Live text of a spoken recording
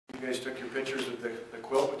guys took your pictures of the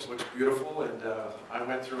quilt, which looks beautiful, and I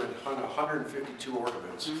went through and hung 152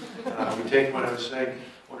 ornaments. We take one, I was saying,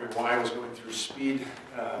 wondering why I was going through speed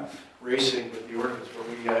racing with the ornaments, but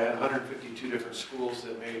we had 152 different schools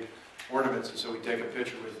that made ornaments, and so we take a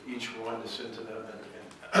picture with each one to send to them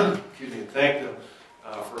and excuse me, and thank them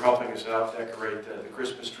for helping us out decorate the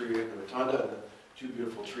Christmas tree in the rotunda and the two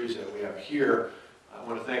beautiful trees that we have here. I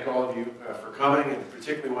want to thank all of you for coming, and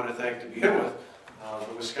particularly want to thank, to begin with,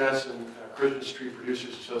 the Wisconsin Christmas Tree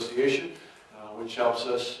Producers Association, which helps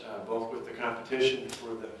us both with the competition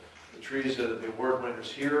for the trees of the award winners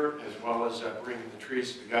here, as well as bringing the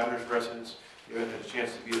trees to the governor's residence. You had a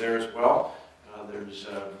chance to be there as well. There's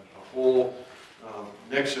a whole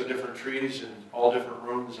mix of different trees in all different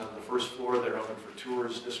rooms on the first floor. They're open for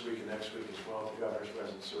tours this week and next week as well at the governor's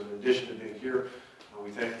residence. So in addition to being here, we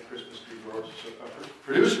thank the Christmas Tree Growers,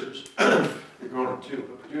 Producers, you're growing them too,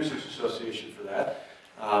 but Producers Association for that.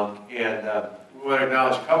 We want to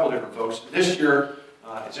acknowledge a couple different folks. This year,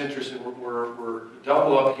 it's interesting, we're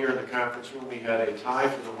double up here in the conference room. We had a tie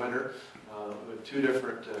for the winner with two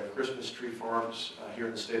different Christmas tree farms here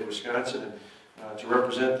in the state of Wisconsin. And to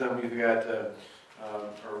represent them, we've got a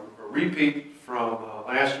repeat from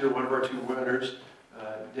last year, one of our two winners.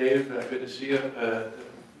 Dave, good to see you.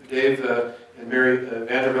 Dave and Mary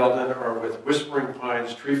Vandervelden are with Whispering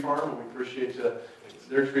Pines Tree Farm, and we appreciate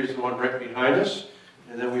their tree is the one right behind us.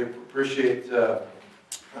 And then we appreciate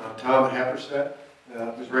Tom Happerstedt,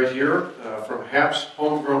 who's right here, from Haps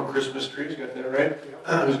Homegrown Christmas Trees, got that right?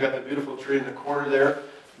 Who's got the beautiful tree in the corner there.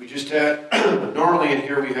 We just had, normally in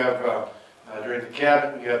here we have, during the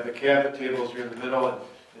cabinet, we have the cabinet tables here in the middle, and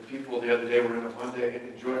people the other day were in on Monday and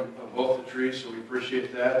enjoyed both the trees, so we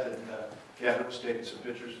appreciate that. And Cabinet was taking some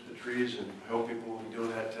pictures of the trees, and I hope people will be doing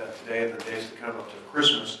that today and the days to come up to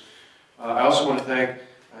Christmas. I also want to thank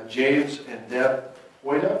James and Deb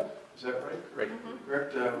Hoyda, is that right? Right.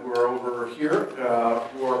 Correct. Who are over here,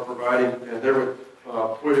 who are providing, and they're with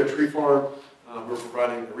Hoyda Tree Farm, who are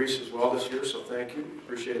providing the wreaths as well this year, so thank you.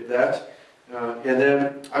 Appreciate that. And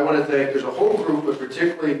then I want to thank, there's a whole group, but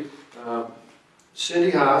particularly Cindy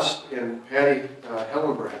Haas and Patty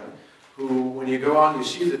Hellenbrand, who, when you go out and you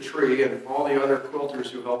see the tree, and all the other quilters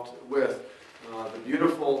who helped with the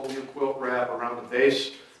beautiful new quilt wrap around the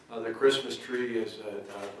base of the Christmas tree is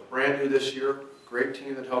brand new this year. Great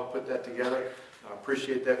team that helped put that together.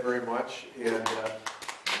 Appreciate that very much. And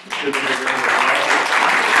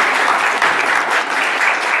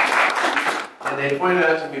they pointed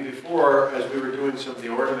out to me before, as we were doing some of the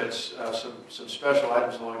ornaments, some special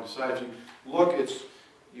items along the sides.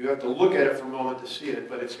 You have to look at it for a moment to see it,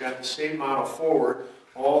 but it's got the same model forward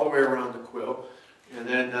all the way around the quilt. And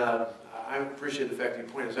then I appreciate the fact that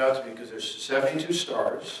you pointed this out to me, because there's 72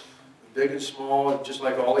 stars, big and small, just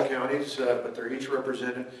like all the counties, but they're each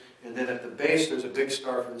represented. And then at the base, there's a big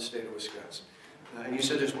star from the state of Wisconsin. And you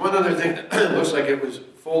said there's one other thing that looks like it was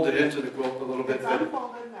folded into the quilt a little bit. It's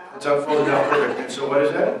unfolded now. It's unfolded now, perfect. And so what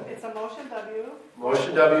is that? It's a Motion W.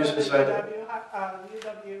 Motion W is inside the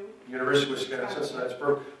UW. University of Wisconsin, so that's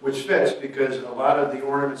perfect. Which fits, because a lot of the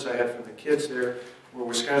ornaments I had from the kids there were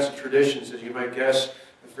Wisconsin traditions, as you might guess.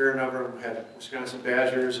 A fair number of them had Wisconsin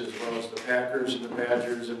Badgers, as well as the Packers and the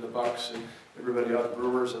Badgers and the Bucks and everybody else,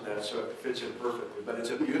 Brewers and that, so it fits in perfectly. But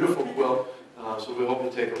it's a beautiful quilt, so we hope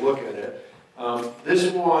to take a look at it.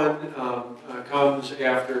 This one comes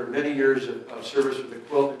after many years of service with the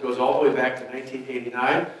quilt. It goes all the way back to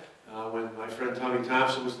 1989, when my friend Tommy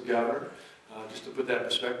Thompson was the governor. Just to put that in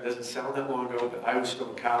perspective, it doesn't sound that long ago, but I was still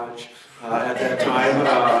in college at that time,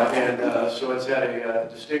 so it's had a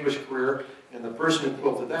distinguished career. And the person who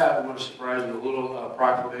quilted that, I want to surprise you with a little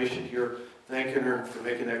proclamation here, thanking her for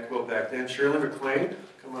making that quilt back then. Sherry McClain,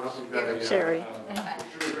 come on up. We've got a Sherry.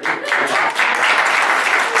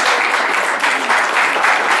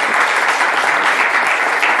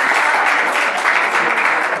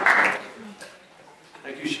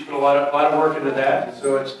 She put a lot of work into that, and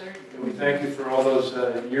so we thank you for all those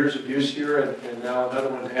years of use here, and now another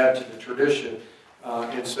one to add to the tradition.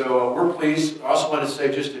 And so we're pleased. I also want to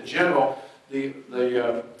say, just in general, the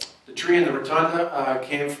tree in the rotunda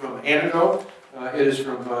came from Antigo. It is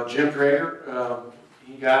from Jim Drager.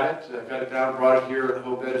 He got it down, brought it here in the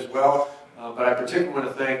whole bed as well. But I particularly want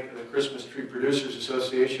to thank the Christmas Tree Producers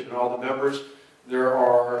Association and all the members. There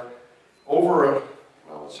are over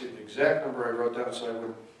well, let's see the exact number I wrote down so I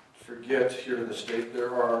wouldn't forget here in the state.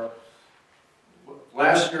 There are,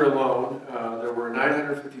 last year alone, there were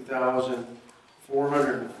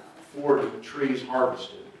 950,440 trees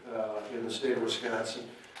harvested in the state of Wisconsin.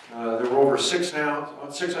 There were over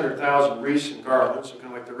 600,000 wreaths and garlands, so kind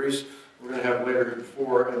of like the wreaths we're going to have later here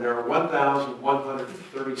before, and there are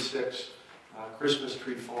 1,136 Christmas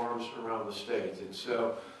tree farms around the state. And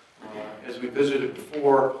so, as we visited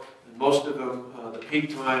before, most of them, the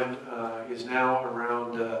peak time is now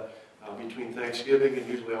around between Thanksgiving and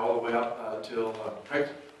usually all the way up till probably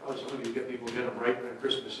some of you people get them right on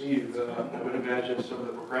Christmas Eve. I would imagine some of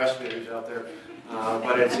the procrastinators out there,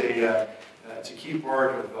 but it's a key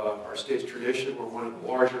part of our state's tradition. We're one of the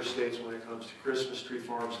larger states when it comes to Christmas tree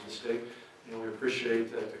farms in the state, and we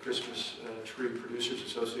appreciate the Christmas Tree Producers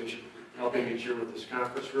Association helping each year with this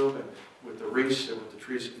conference room and with the wreaths and with the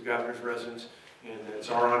trees at the governor's residence. And it's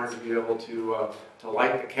our honor to be able to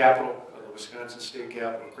light the Capitol, the Wisconsin State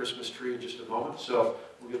Capitol Christmas tree in just a moment. So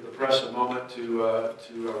we'll give the press a moment to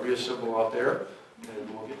reassemble out there, and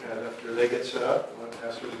we'll get that after they get set up. I'll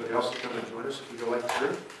ask everybody else to come and join us if we go light the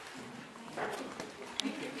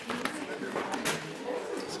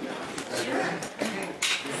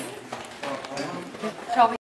tree.